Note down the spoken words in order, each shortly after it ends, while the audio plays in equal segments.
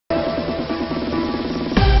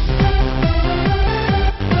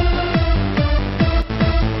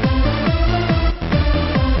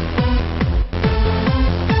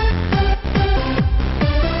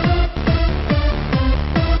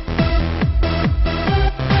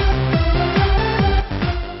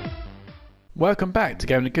Welcome back to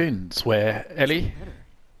Gaming With The Goons, where Ellie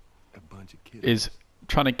is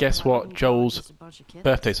trying to guess what Joel's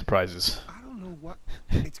birthday surprise is. I don't know what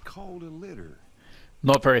it's called. A litter.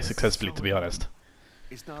 Not very successfully, to be honest.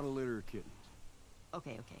 It's not a litter of kittens.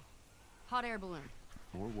 Okay. Hot air balloon.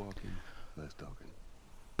 More walking, less talking.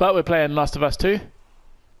 But we're playing Last of Us 2.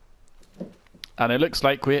 And it looks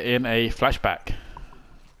like we're in a flashback.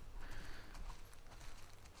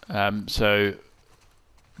 So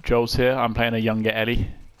Joel's here. I'm playing a younger Ellie.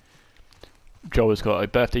 Joel has got a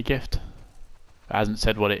birthday gift. Hasn't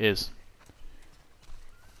said what it is.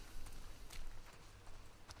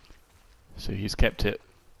 So he's kept it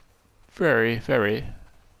very, very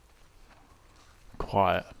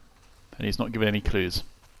quiet. And he's not given any clues.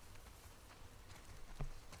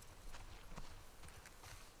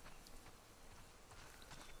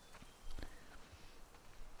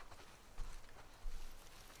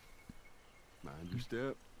 Mind your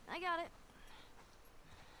step. I got it.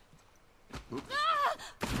 Oops.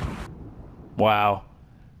 Wow.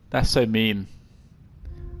 That's so mean.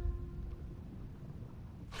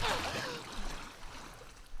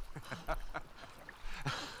 What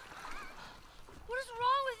is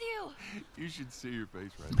wrong with you? You should see your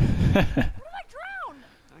face right now. What if I drown?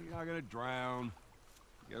 You're not gonna drown.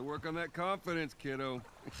 You gotta work on that confidence, kiddo.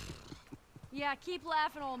 Yeah, keep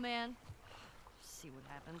laughing, old man. See what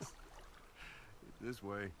happens. This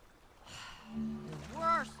way.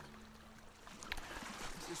 Worst.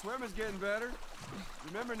 The swimming's getting better.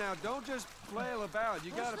 Remember now, don't just flail about.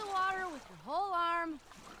 You Push gotta. the water with your whole arm.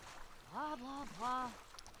 Blah, blah, blah.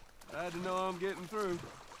 Glad to know I'm getting through.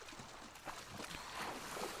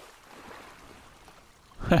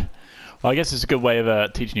 Well, I guess it's a good way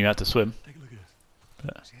of teaching you how to swim. Take a look at this.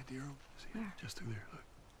 But See that deer? See it? Just through there. Look.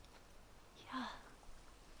 Yeah.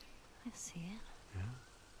 I see it. Yeah.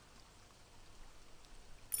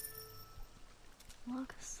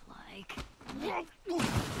 Looks like.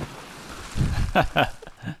 How's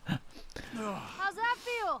that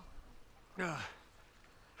feel?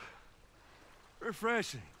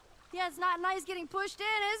 Refreshing. Yeah, it's not nice getting pushed in,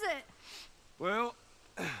 is it? Well,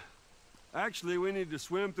 actually, we need to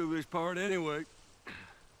swim through this part anyway.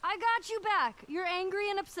 I got you back. You're angry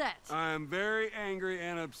and upset. I am very angry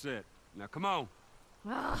and upset. Now, come on.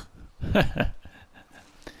 Ugh.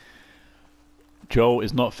 Joel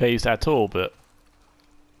is not phased at all, but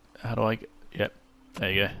how do I get... Yep,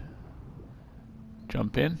 there you go.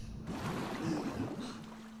 Jump in.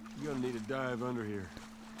 You're gonna need a dive under here.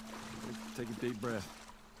 Take a deep breath.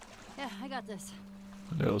 Yeah, I got this.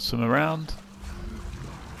 A little swim around.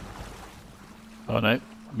 Oh no,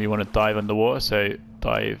 we want to dive underwater, so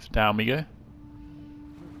dive down we go.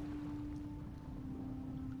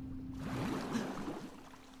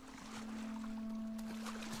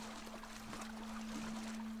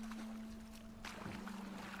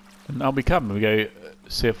 And now we come, we go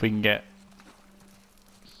see if we can get,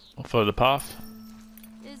 or follow the path.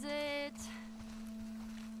 Is it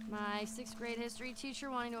my 6th grade history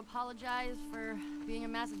teacher wanting to apologize for being a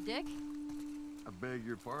massive dick? I beg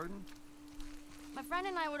your pardon? My friend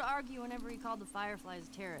and I would argue whenever he called the Fireflies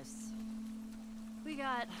terrorists. We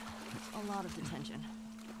got a lot of detention.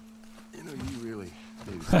 You know, you really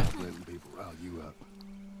need to stop letting people rile you up.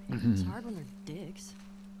 It's hard when they're dicks.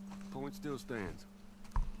 Point still stands.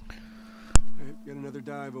 Hey, got another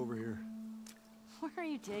dive over here. Where are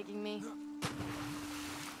you taking me?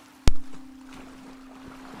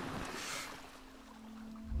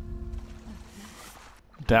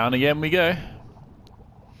 Down again we go.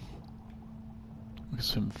 We can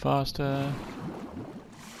swim faster.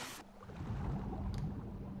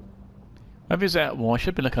 Maybe it's that. Well, I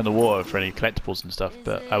should be looking underwater for any collectibles and stuff,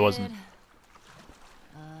 but I wasn't.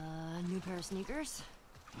 New pair of sneakers.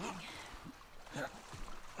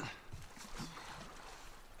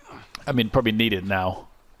 I mean, probably needed now,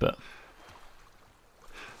 but.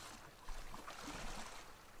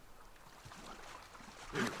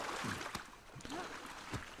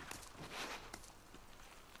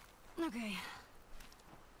 Okay.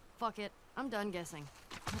 Fuck it. I'm done guessing.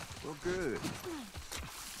 Well, good.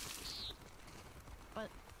 But,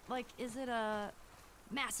 like, is it a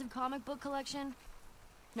massive comic book collection?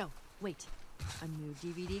 No, wait. A new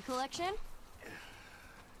DVD collection?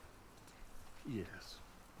 Yes.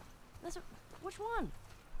 That's which one?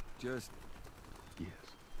 Just yes.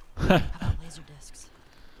 How about laser discs?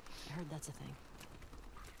 I heard that's a thing.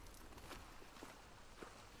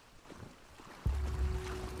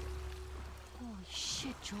 Holy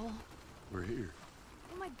shit, Joel. We're here.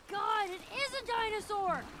 Oh my god, it is a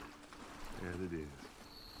dinosaur! And it is.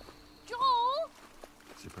 Joel!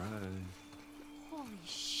 Surprise. Holy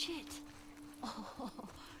shit. Oh,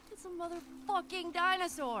 it's It's a motherfucking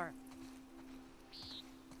dinosaur.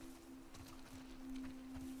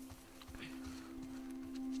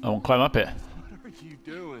 I won't climb up it. What are you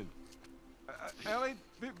doing? Ellie,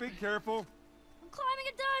 be careful. I'm climbing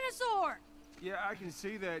a dinosaur. Yeah, I can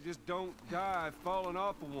see that. Just don't die falling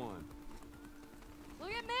off of one.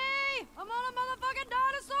 Look at me! I'm on a motherfucking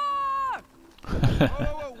dinosaur!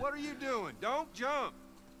 Whoa, what are you doing? Don't jump.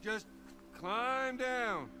 Just climb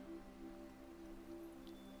down.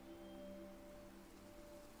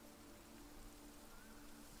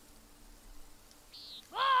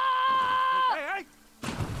 Ah! Hey!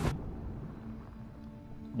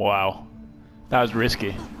 Wow. That was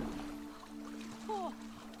risky. Oh,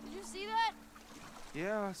 did you see that?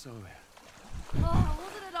 Yeah, I saw that. Oh,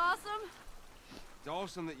 wasn't it awesome? It's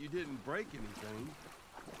awesome that you didn't break anything.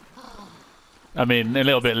 I mean, a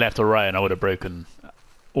little bit left or right and I would have broken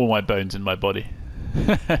all my bones in my body.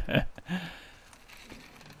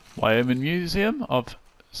 Wyoming Museum of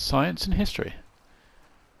Science and History.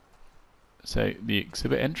 So, the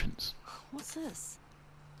exhibit entrance. What's this?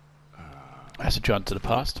 That's a jaunt to the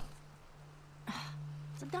past.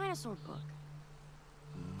 It's a dinosaur book.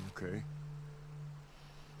 Okay.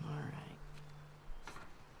 All right.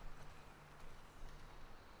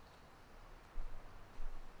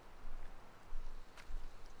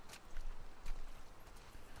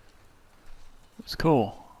 It's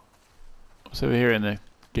cool. What's over here in the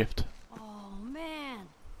gift? Oh, man.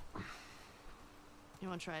 You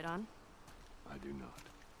want to try it on? I do not.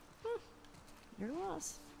 Your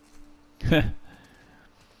loss.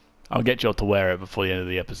 I'll get Joel to wear it before the end of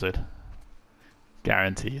the episode.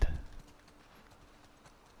 Guaranteed.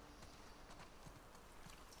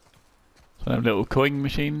 So I have little coin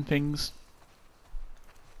machine things.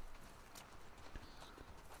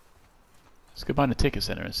 Let's go behind the ticket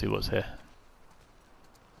center and see what's here.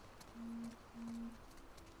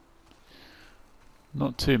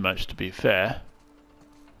 Not too much, to be fair.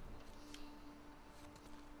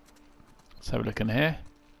 Let's have a look in here.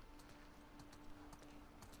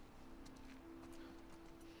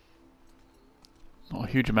 Not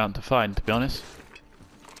a huge amount to find, to be honest.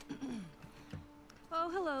 Oh,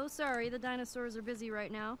 hello. Sorry, the dinosaurs are busy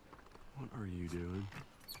right now. What are you doing?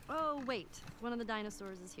 Oh, wait. One of the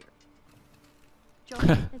dinosaurs is here.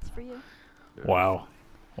 Joel, it's for you. Wow.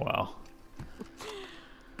 Wow. That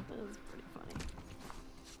was pretty funny.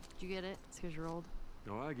 Did you get it? It's because you're old.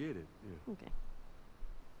 Oh, I get it. Yeah. Okay.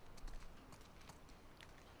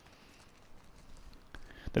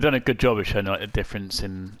 They've done a good job of showing like the difference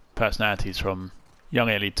in personalities from young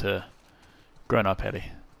Ellie to grown-up Ellie.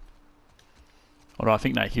 Although I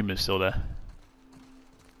think that humour's still there.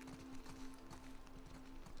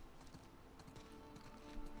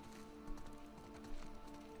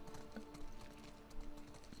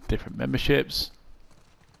 Different memberships.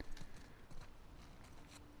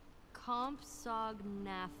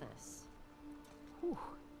 Compsognathus. Whew.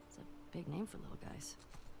 It's a big name for little guys.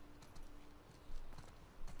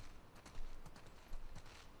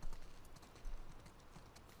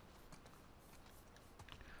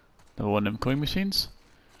 Another one of them coin machines.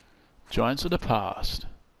 Giants of the past.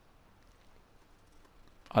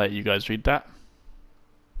 I'll let you guys read that.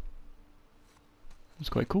 It's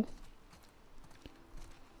quite cool.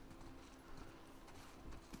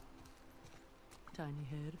 Tiny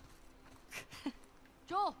head.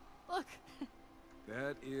 Joel, look.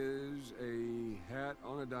 That is a hat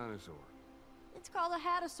on a dinosaur. It's called a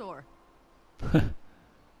hatasaur.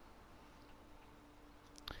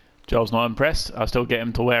 Joel's not impressed. I'll still get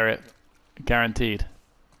him to wear it. Guaranteed.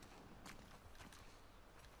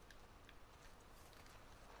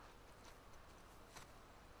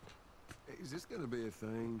 Hey, is this gonna be a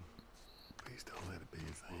thing? Please don't let it be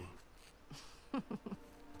a thing.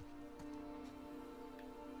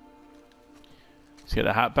 Let's get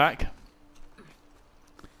the hat back.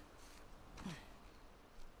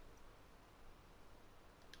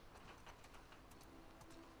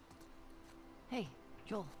 Hey,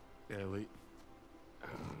 Joel, Ellie.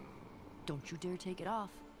 don't you dare take it off.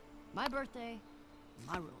 My birthday,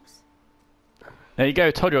 my rules. There you go.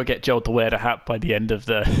 Told you I'd get Joel to wear the hat by the end of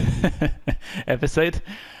the episode.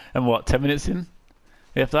 And what, 10 minutes in?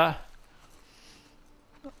 If that?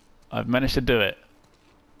 I've managed to do it.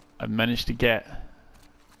 I've managed to get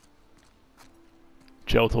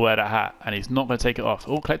Joel to wear that hat. And he's not going to take it off.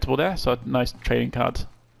 All collectible there. So nice trading cards.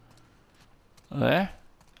 There.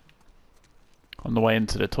 On the way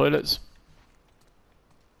into the toilets.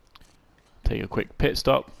 Take a quick pit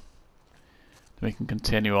stop. Then we can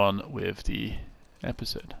continue on with the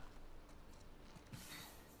episode.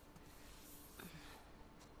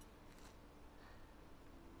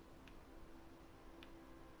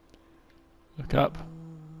 Look up.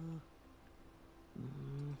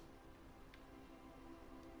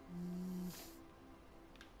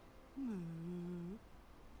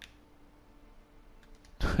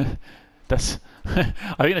 That's. I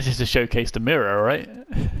think that's just to showcase the mirror, right?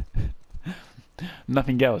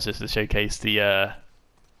 Nothing else, just to showcase the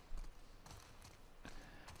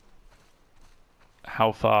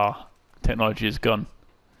how far technology has gone.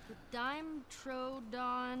 The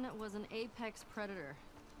Dimetrodon was an apex predator.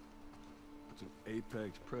 It's an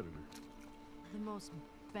apex predator. The most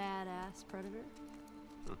badass predator.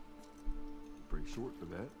 Pretty short for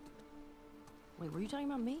that. Wait, were you talking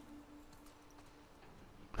about me?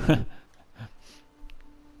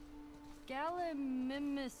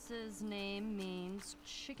 Gallimimus's name means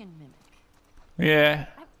chicken mimic. Yeah,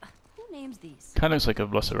 Who names these? kind of looks like a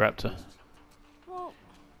velociraptor. Well,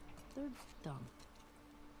 they're dumb.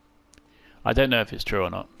 I don't know if it's true or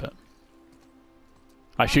not, but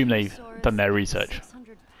I assume they've done their research.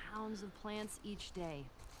 600 pounds of plants each day.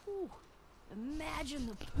 Whew. Imagine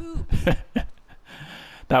the poop.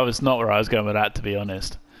 That was not where I was going with that, to be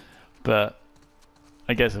honest. But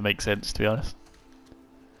I guess it makes sense, to be honest.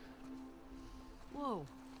 Whoa,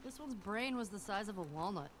 this one's brain was the size of a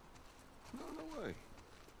walnut. No way.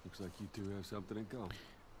 Looks like you two have something in common.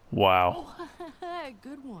 Wow.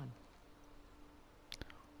 Good one.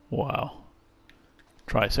 Wow.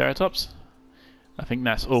 Triceratops? I think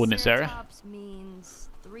that's all in this area. Triceratops means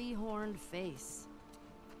three-horned face.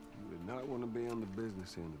 You would not want to be on the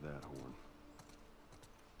business end of that horn.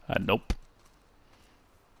 Nope.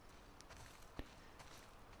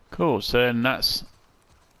 Cool, so then that's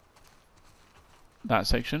that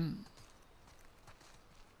section.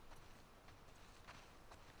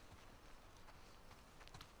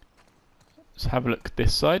 Let's have a look at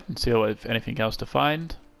this side and see if anything else to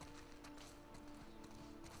find.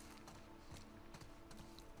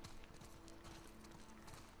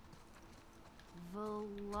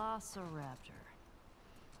 Velociraptor.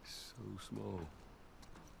 So small.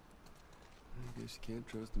 I guess you can't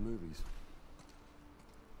trust the movies.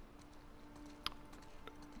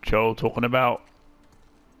 Joel talking about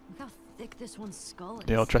Look how thick this one's skull is.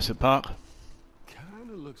 the old Jurassic Park.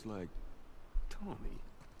 Kinda looks like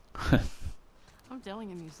Tommy. I'm telling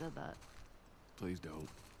him you said that. Please don't.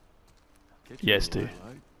 Catch Yes, me in do. the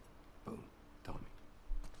light. Boom, Tommy.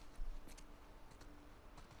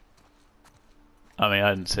 I mean, I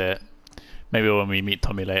didn't say it. Maybe when we meet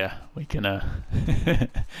Tommy later, we can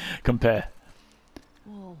compare.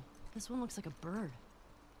 Whoa, this one looks like a bird.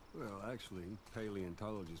 Well, actually,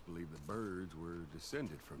 paleontologists believe that birds were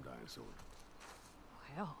descended from dinosaurs.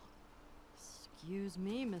 Well, excuse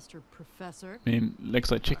me, Mr. Professor. I mean,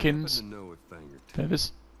 looks like chickens. I happen to know a thing or two.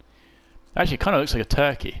 Feathers. Actually, it kind of looks like a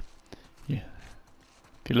turkey. Yeah.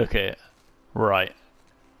 If you look at it, right.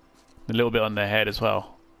 A little bit on their head as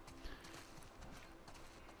well.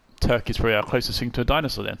 Turkey's probably our closest thing to a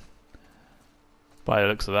dinosaur then. By the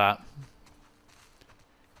looks of that.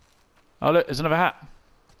 Oh look, there's another hat.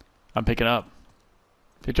 I'm picking it up.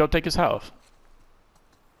 Did Joel take his hat off?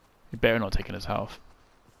 He better not taking his hat off.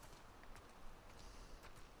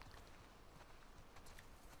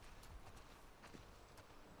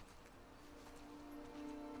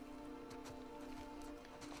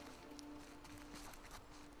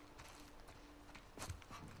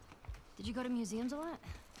 Did you go to museums a lot?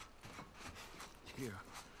 Yeah.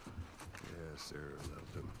 Yeah, Sarah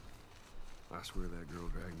loved them. I swear that girl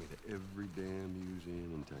dragged me to every damn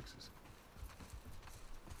museum in Texas.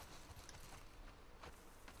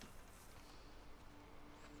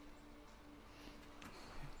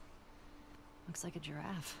 Looks like a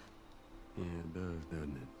giraffe. Yeah, it does,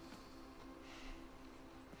 doesn't it?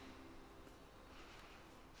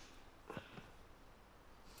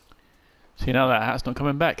 See, now that hat's not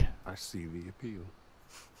coming back. I see the appeal.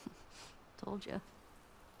 Told you.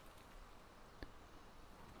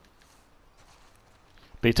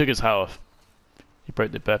 But he took his hat off. He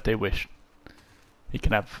broke the birthday wish. He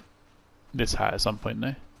can have this hat at some point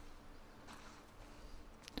now.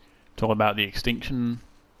 Talking about the extinction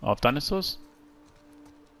of dinosaurs.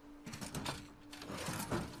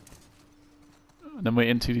 And then we're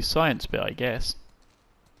into the science bit, I guess.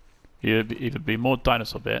 Either be more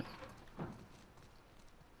dinosaur bit.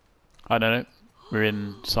 I don't know. We're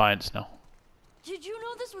in science now. Did you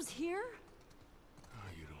know this was here? Oh,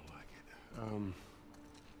 you don't like it.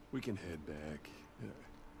 We can head back.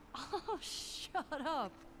 Oh, shut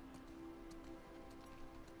up.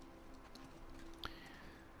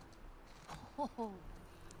 Oh.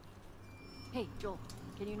 Hey, Joel,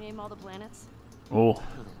 can you name all the planets? Oh,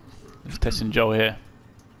 it's testing Joel here.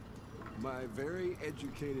 My very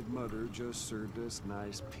educated mother just served us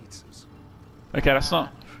nice pizzas. Okay, that's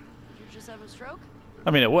not... Did you just have a stroke?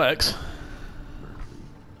 I mean, it works. Mercury,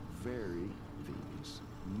 very Venus,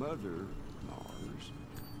 Mother Mars.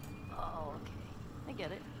 Oh, okay. I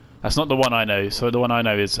get it. That's not the one I know. So the one I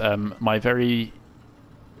know is my very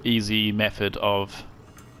easy method of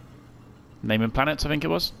naming planets, I think it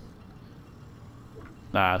was.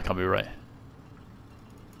 Nah, that can't be right.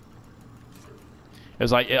 It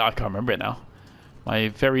was like, yeah, I can't remember it now. My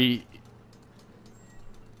very...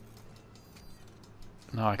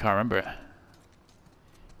 No, I can't remember it.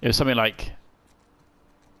 It was something like...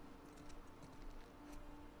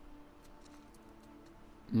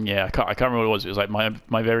 Yeah, I can't remember what it was. It was like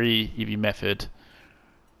my very easy method,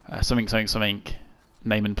 something,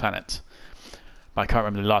 naming planets. But I can't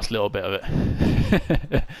remember the last little bit of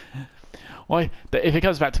it. Why? If it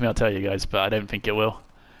comes back to me, I'll tell you guys. But I don't think it will.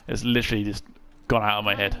 It's literally just gone out of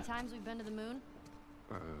my head. How many times we've been to the moon?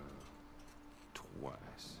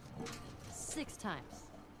 Twice. 6 times.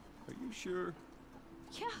 Are you sure?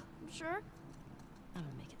 Yeah, I'm sure. I'm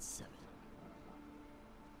gonna make it 7.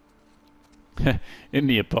 In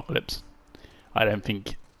the apocalypse, I don't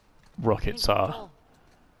think rockets Hey, are... Cole,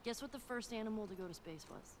 guess what the first animal to go to space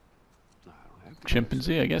was? I don't have to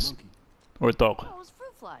Chimpanzee, I guess? Monkey. Or a dog. Oh, it was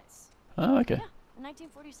fruit flies. Oh, okay. Yeah, in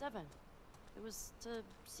 1947. It was to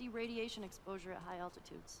see radiation exposure at high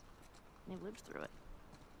altitudes. And they lived through it.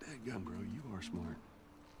 Dadgum, bro, you are smart.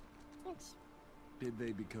 Thanks. Did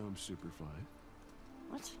they become superfly?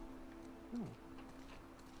 What? Oh.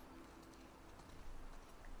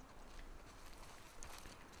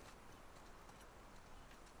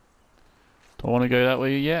 Do I want to go that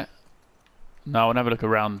way yet? No, I want to have a look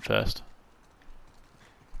around first.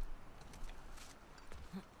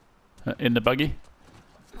 In the buggy?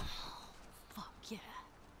 Fuck yeah.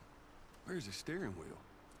 Where's the steering wheel?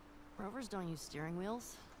 Rovers don't use steering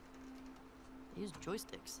wheels. They use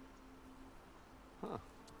joysticks. Huh.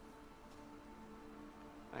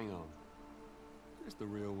 Hang on. Here's the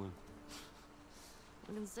real one.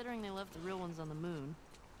 Well, considering they left the real ones on the moon,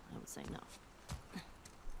 I would say no.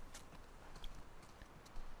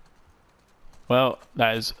 Well,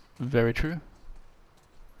 that is very true.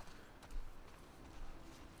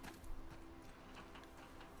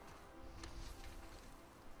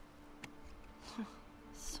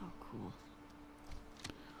 So cool.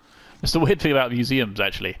 It's the weird thing about museums,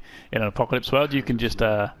 actually. In an apocalypse world, you can just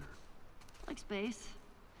Like space.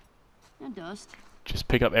 And dust.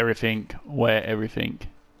 pick up everything, wear everything.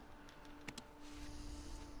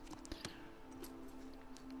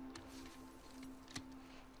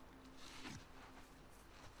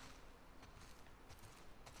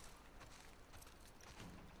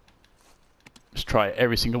 Just try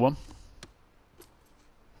every single one.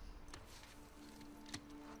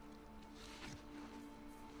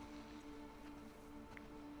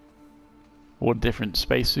 All different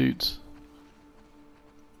spacesuits.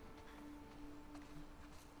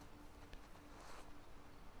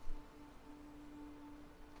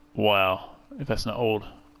 Wow, if that's an old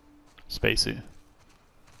spacesuit.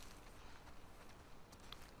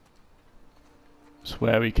 That's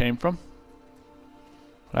where we came from.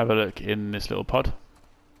 We'll have a look in this little pod.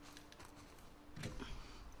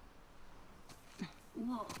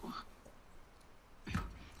 Whoa.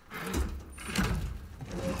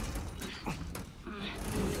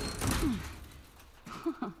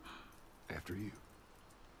 After you.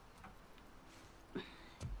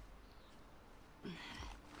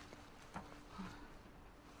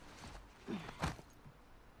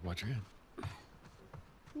 Watch your head.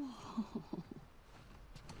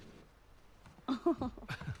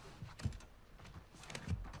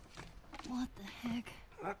 What the heck?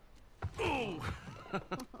 Oh!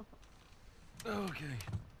 Okay.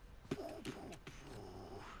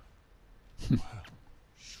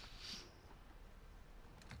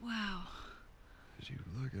 Wow. As you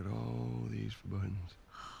look at all these buttons.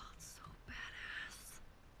 Oh, it's so badass.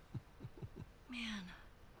 Man.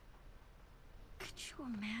 Could you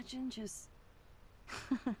imagine just...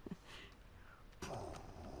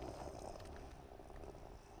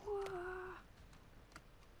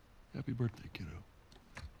 Happy birthday, kiddo.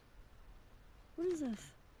 What is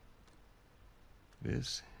this?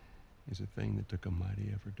 This is a thing that took a mighty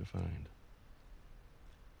effort to find.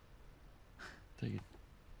 Take it.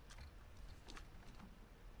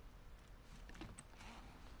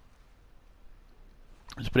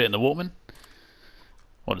 Just put it in the Walkman.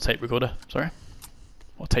 Or the tape recorder, sorry.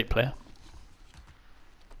 Or tape player.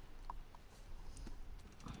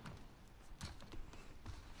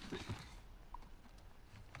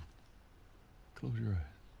 Close your eyes.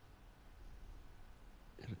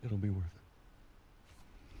 It'll be worth it.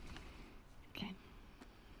 Okay.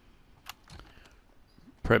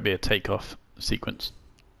 Probably a takeoff sequence.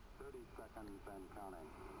 30 seconds and counting.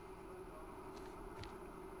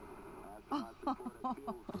 Astronaut reported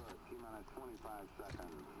feels good. T-minus 25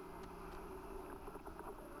 seconds.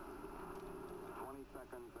 20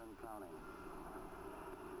 seconds and counting.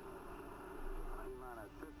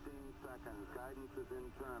 T-minus 15 seconds. Guidance is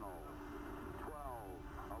internal. 12,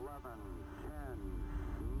 11, 10,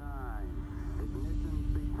 9. Ignition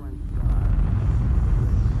sequence start.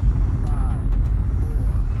 5, 4,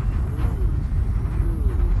 3,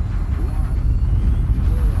 2, 1, 0.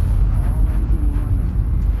 All engine running.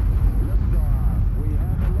 Liftoff.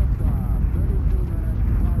 32 minutes, 5 to the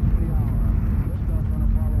hour. Liftoff on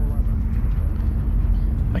Apollo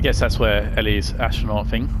 11. I guess that's where Ellie's astronaut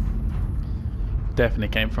thing definitely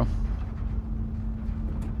came from.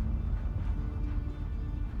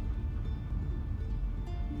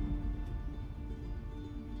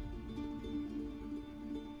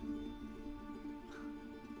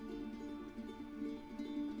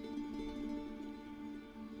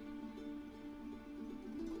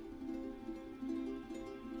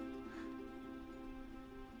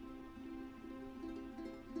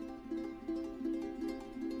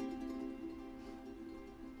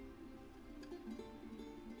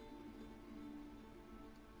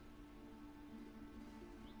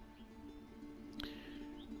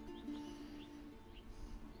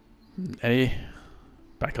 Ellie,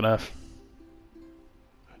 back on Earth.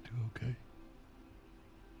 I do okay.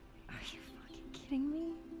 Are you fucking kidding me?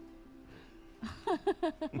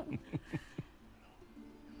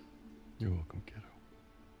 You're welcome, kiddo.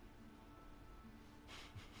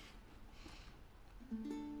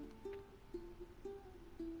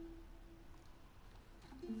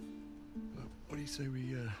 What do you say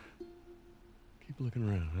we keep looking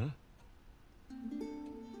around, huh?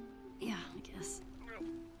 Yeah, I guess.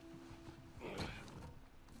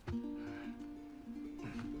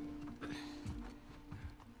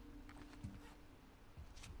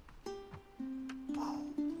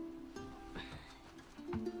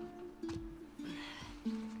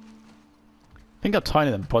 Think how tiny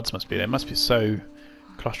them pods must be. They must be so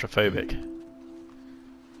claustrophobic.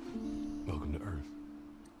 Welcome to Earth.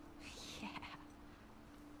 Yeah.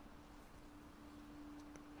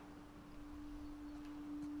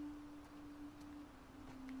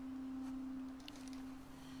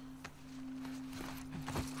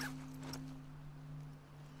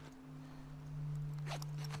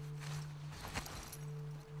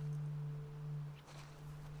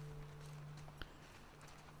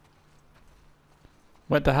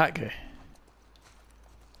 Where'd the hat go?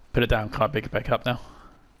 Put it down, can't pick it back up now.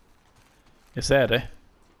 It's there though.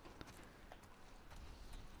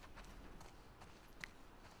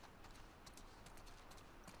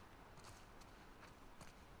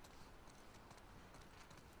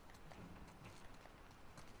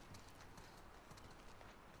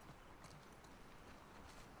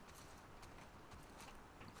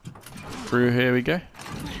 Through here we go.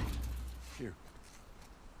 Here.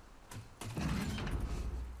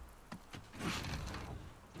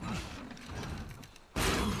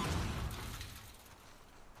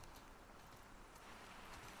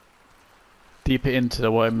 Deeper into the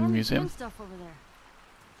Wyoming Norman Museum. Flynn stuff over there.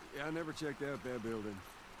 Yeah, I never checked out that building.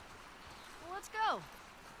 Well, let's go.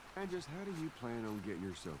 And just how do you plan on getting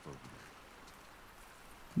yourself over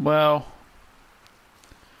there? Well,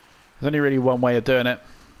 there's only really one way of doing it.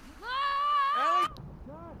 Allie!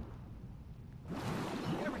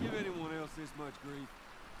 You ever give anyone else this much grief?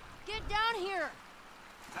 Get down here.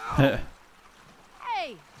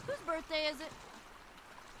 Hey, whose birthday is it?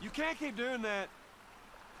 You can't keep doing that.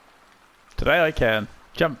 Today I can.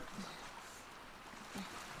 Jump.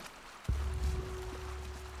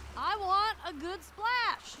 I want a good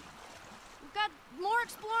splash. We've got more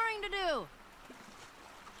exploring to do.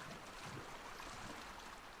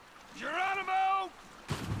 Geronimo!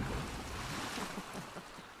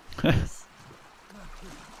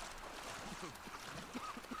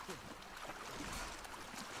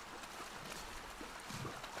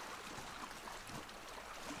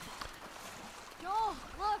 Joel,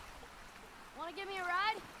 look. Want to give me a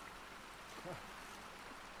ride?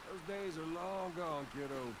 Those days are long gone,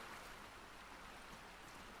 kiddo.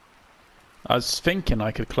 I was thinking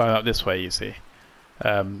I could climb up this way, you see.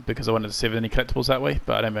 Because I wanted to see if there's any collectibles that way,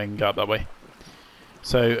 but I don't think I can go up that way.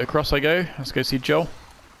 So across I go. Let's go see Joel.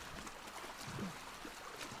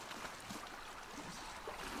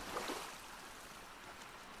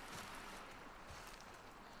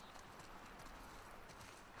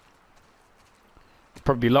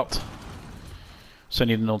 Probably locked. So I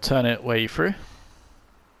need an alternate way through.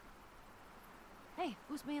 Hey,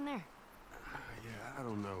 who's being there? Yeah, I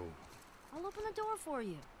don't know. I'll open the door for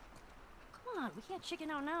you. Come on, we can't chicken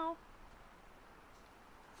out now.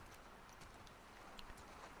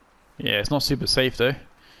 Yeah, it's not super safe though.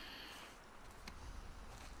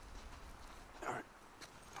 Alright.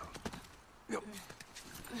 Yep.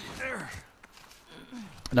 There.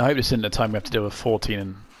 And I hope this isn't the time we have to deal with 14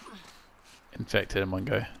 and infected in one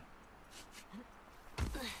go.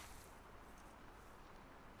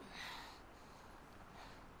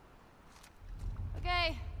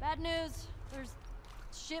 Okay, bad news. There's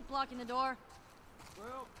shit blocking the door.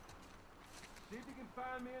 Well, see if you can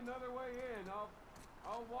find me another way in.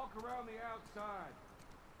 I'll walk around the outside.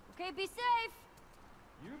 Okay, be safe.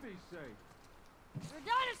 You be safe. There are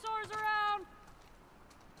dinosaurs around.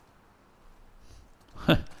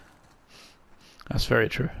 That's very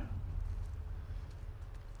true.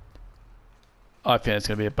 I think there's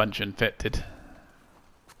going to be a bunch of infected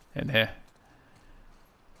in here.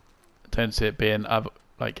 I don't see it being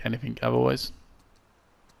like anything otherwise.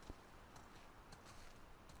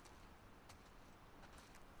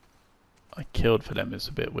 I killed for them is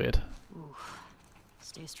a bit weird. Ooh,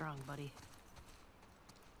 stay strong, buddy.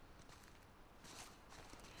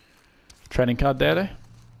 Training card there though.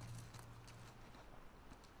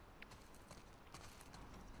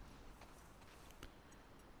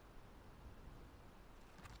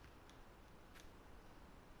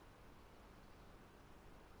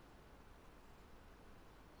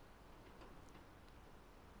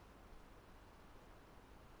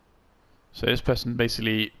 So this person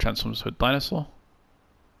basically transforms to a dinosaur.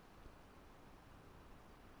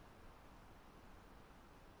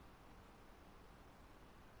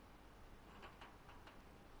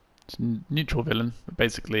 It's a neutral villain, but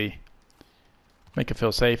basically make her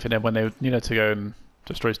feel safe, and then when they need her to go and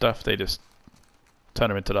destroy stuff, they just turn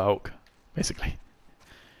her into the Hulk, basically.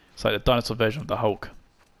 It's like the dinosaur version of the Hulk.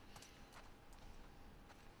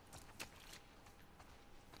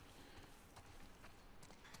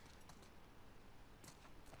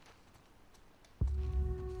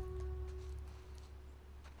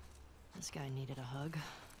 This guy needed a hug.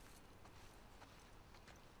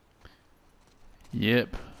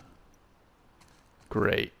 Yep.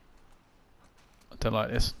 Great. I don't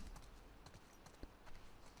like this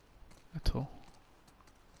at all.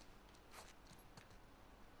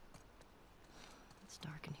 It's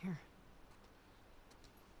dark in here.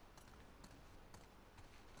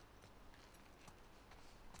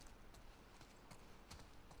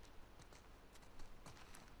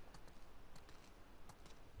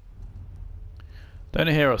 Don't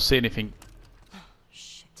hear or see anything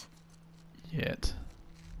Shit. yet.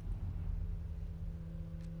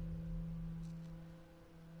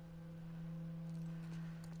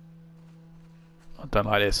 I don't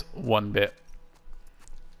like this one bit.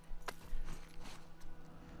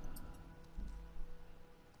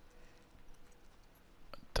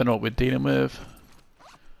 Don't know what we're dealing with.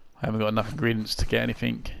 I haven't got enough ingredients to get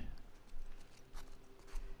anything.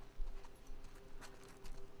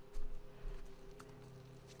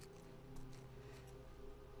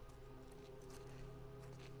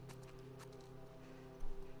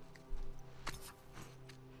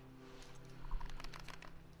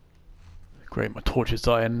 Great, my torch is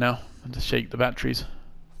dying now. I just shake the batteries.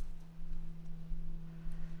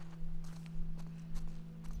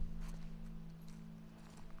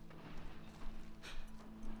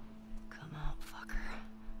 Come out, fucker.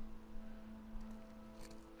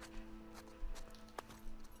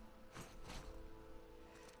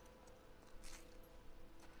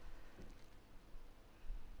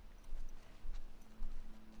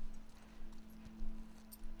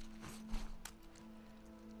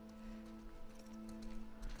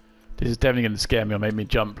 This is definitely going to scare me or make me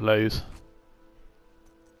jump lows.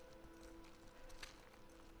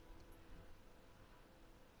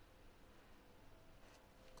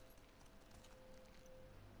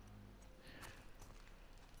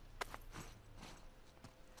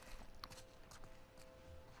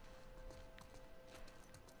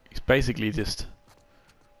 He's basically just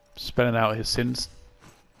spelling out his sins.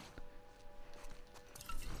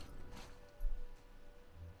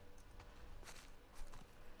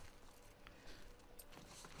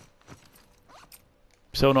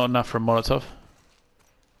 Still not enough for a Molotov.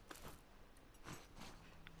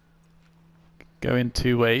 Go in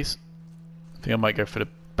two ways. I think I might go for the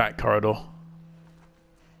back corridor.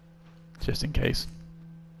 Just in case.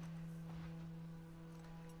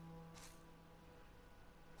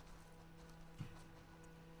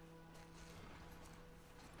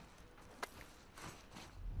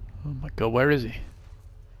 Oh my god, where is he?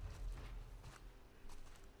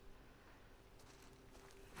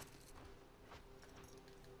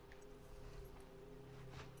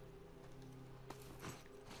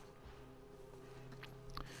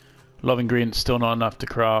 A lot of ingredients, still not enough to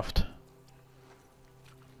craft.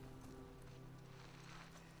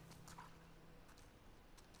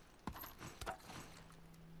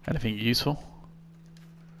 Anything useful?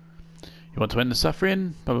 You want to end the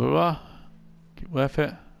suffering? Blah blah blah. Worth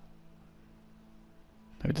it.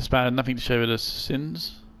 No disbanded, nothing to show with the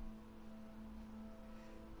sins.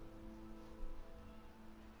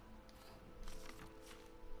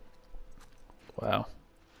 Wow.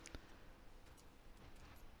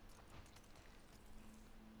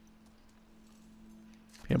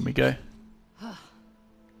 Here we go.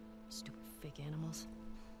 Stupid fake animals.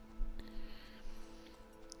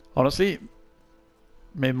 Honestly,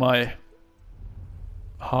 made my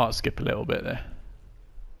heart skip a little bit there.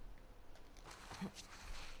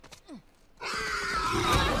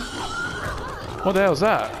 What the hell's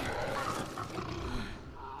that?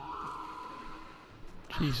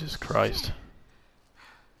 Jesus Christ.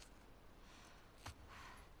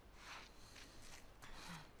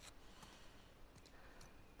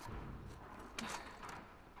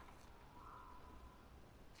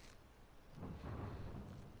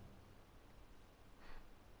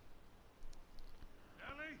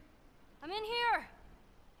 I'm in here.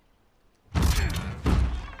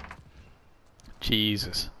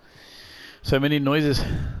 Jesus. So many noises. The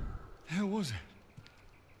hell was it?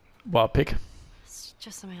 Wild pig. It's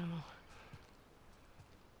just some animal.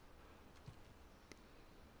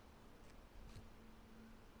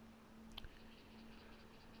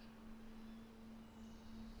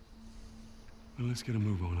 Well, let's get a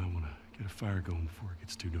move on. I want to get a fire going before it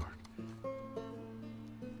gets too dark.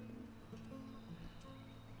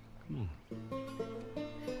 Come on.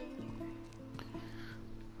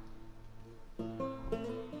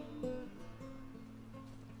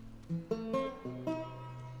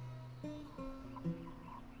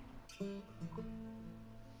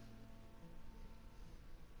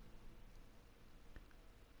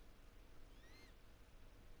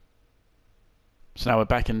 So now we're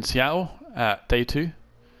back in Seattle at day 2.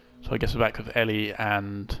 So I guess we're back with Ellie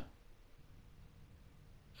and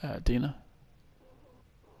Dina.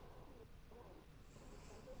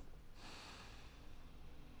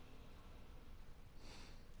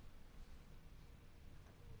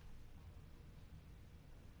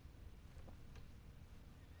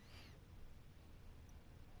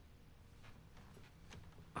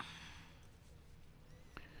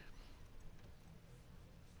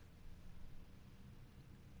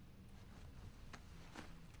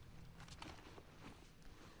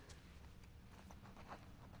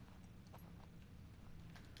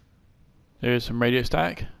 There is some radio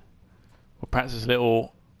static. We'll practice this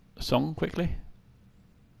little song quickly.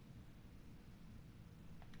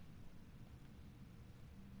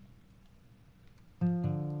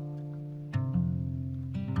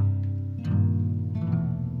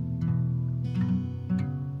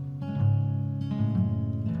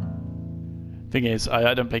 Thing is,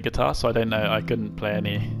 I don't play guitar, so I don't know. I couldn't play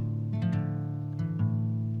any.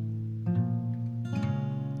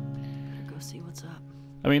 Go see what's up.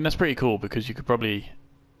 I mean, that's pretty cool because you could probably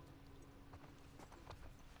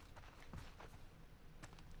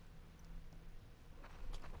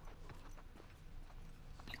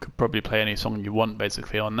play any song you want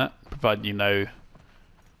basically on that, provided you know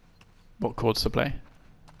what chords to play.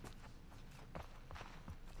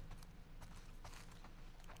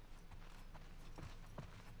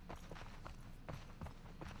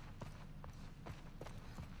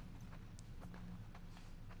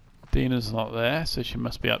 Dina's not there, so she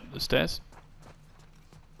must be up the stairs.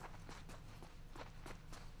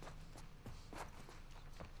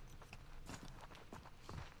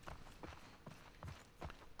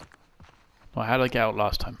 Oh, how did I get out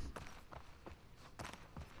last time?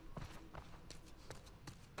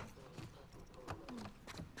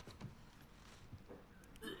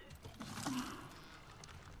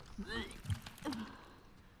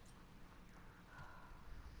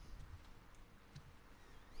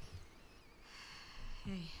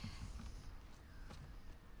 Hey.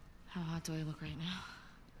 How hot do I look right now?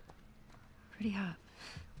 Pretty hot.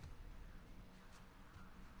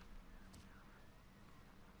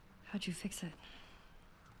 How'd you fix it?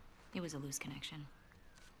 It was a loose connection.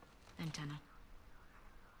 Antenna.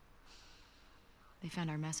 They found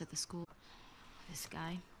our mess at the school. This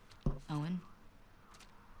guy, Owen,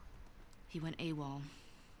 he went AWOL.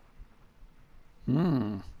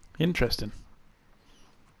 Interesting.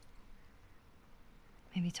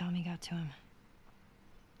 Maybe Tommy got to him.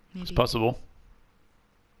 Maybe. It's possible.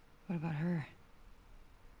 What about her?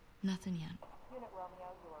 Nothing yet. Unit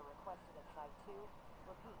Romeo, you are requested at Site 2.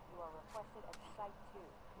 Repeat, you are requested at Site 2.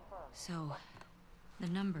 Confirmed. So, the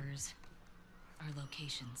numbers are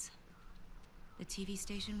locations. The TV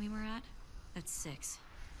station we were at? That's 6.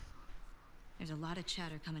 There's a lot of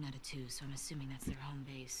chatter coming out of 2, so I'm assuming that's their home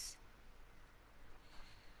base.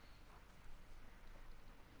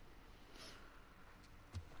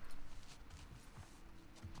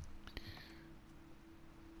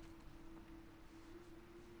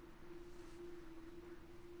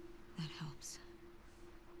 That helps.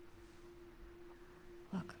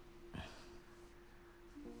 Look.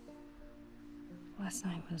 Last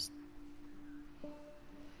night was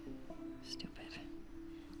stupid.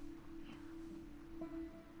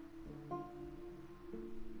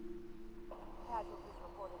 Casualties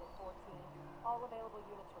reported at 14. All available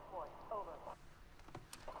units report. Over.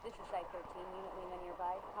 This is Site 13. Unit Lima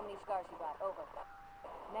nearby. How many scars you got? Over.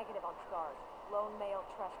 Negative on scars. Lone male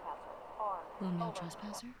trespasser. Armed. Lone male Over.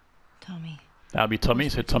 trespasser? Tommy. That'll be Tommy,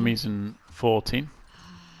 so Tommy's in 14.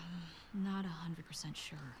 Not 100%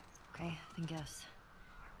 sure. Okay, then guess.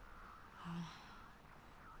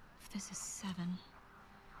 If this is 7,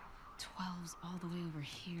 12's all the way over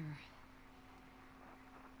here.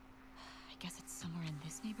 I guess it's somewhere in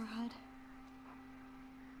this neighborhood.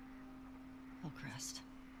 Hillcrest.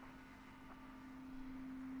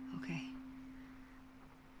 Okay.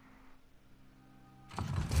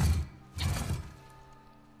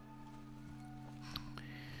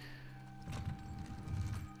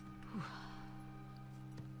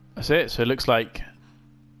 That's it. So it looks like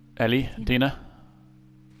Ellie, Dina.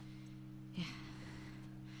 Yeah.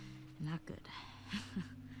 Not good.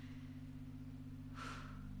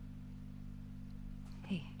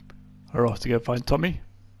 Hey, Are off to go find Tommy.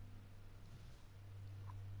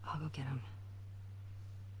 I'll go get him.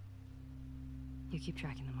 You keep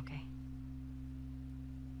tracking them, okay?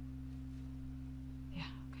 Yeah,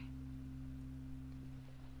 okay.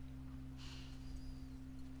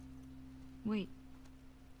 Wait.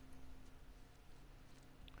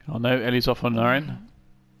 Oh no, Ellie's off on her own.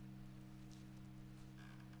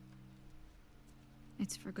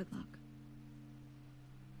 It's for good luck.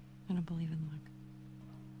 I don't believe in luck.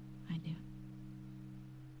 I do.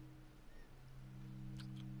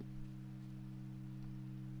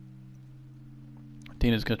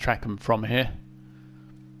 Dina's going to track him from here.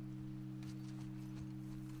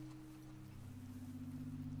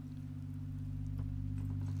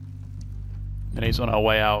 Then he's on our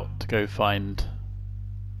way out to go find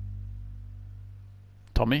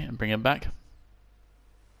Tommy and bring him back.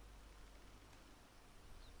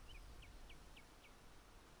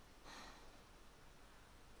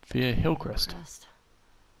 Via Hillcrest. Hillcrest.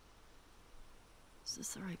 Is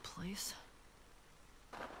this the right place?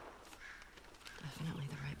 Definitely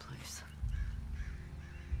the right place.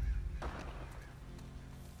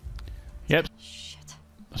 Yep, Shit.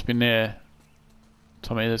 must be near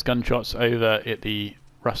Tommy. There's gunshots over at the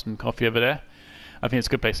Ruston Coffee over there. I think it's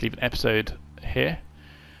a good place to leave an episode here.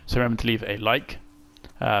 So remember to leave a like,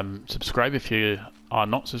 subscribe if you are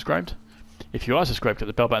not subscribed. If you are subscribed, click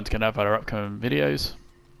the bell button to get notified of our upcoming videos.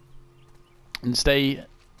 And stay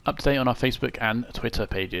up to date on our Facebook and Twitter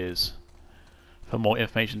pages for more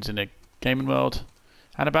information in the gaming world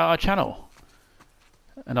and about our channel.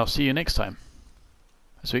 And I'll see you next time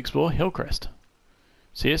as we explore Hillcrest.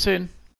 See you soon.